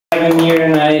Evin here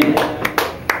tonight.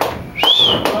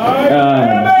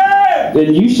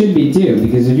 And you should be too,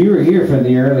 because if you were here for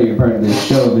the earlier part of this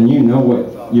show, then you know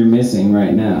what you're missing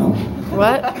right now.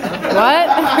 What? What?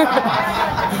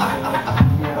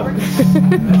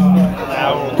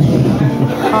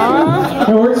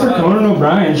 It works for Conan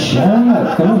O'Brien. Shut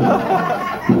up, come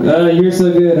on. You're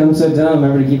so good, I'm so dumb.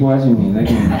 Everybody keep watching me. Let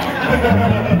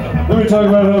me talk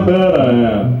about how bad I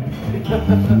am.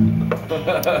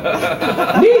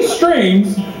 These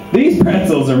strings, these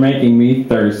pretzels are making me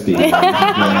thirsty.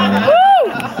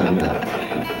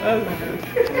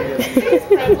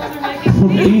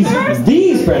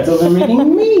 These pretzels are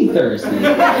making me thirsty.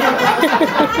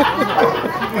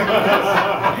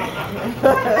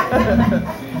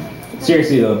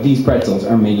 Seriously though, these pretzels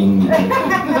are making me thirsty.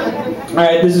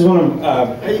 Alright, this is one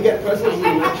of Hey, you got pretzels in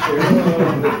your shirt?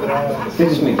 they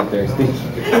just make you thirsty.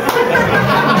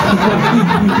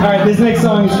 Alright, this next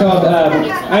song is called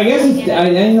I guess it's I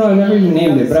know I've never even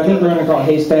named it, but I think we're gonna call it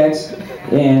Haystacks.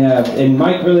 And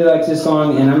Mike really likes this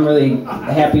song, and I'm really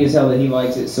happy as hell that he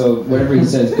likes it, so whatever he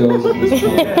says goes at this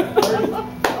point.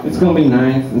 It's gonna be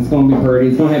nice, it's gonna be pretty,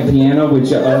 it's gonna have piano,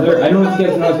 which I don't know if you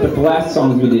guys noticed, but the last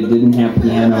songs we did didn't have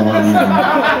piano on them.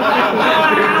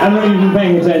 I don't know if you've been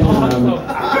paying attention to them.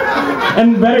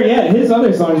 And better yet, his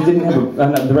other songs didn't have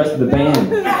the rest of the band.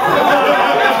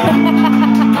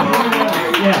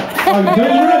 Yeah, you don't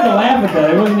have to laugh at that,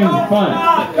 it wasn't even fun.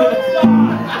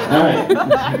 Alright.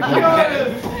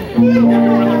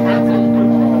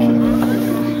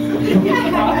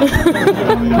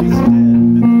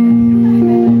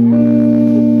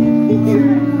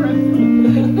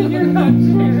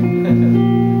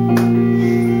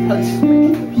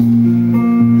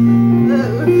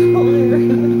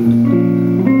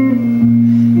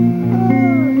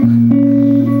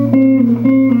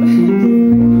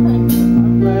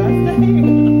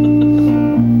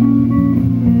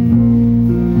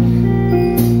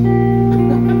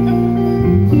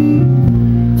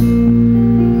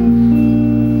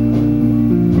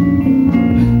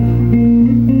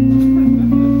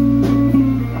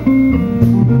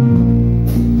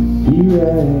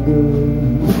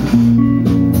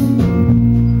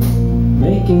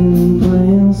 Making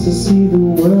plans to see the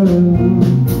world.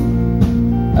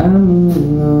 I'm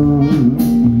alone.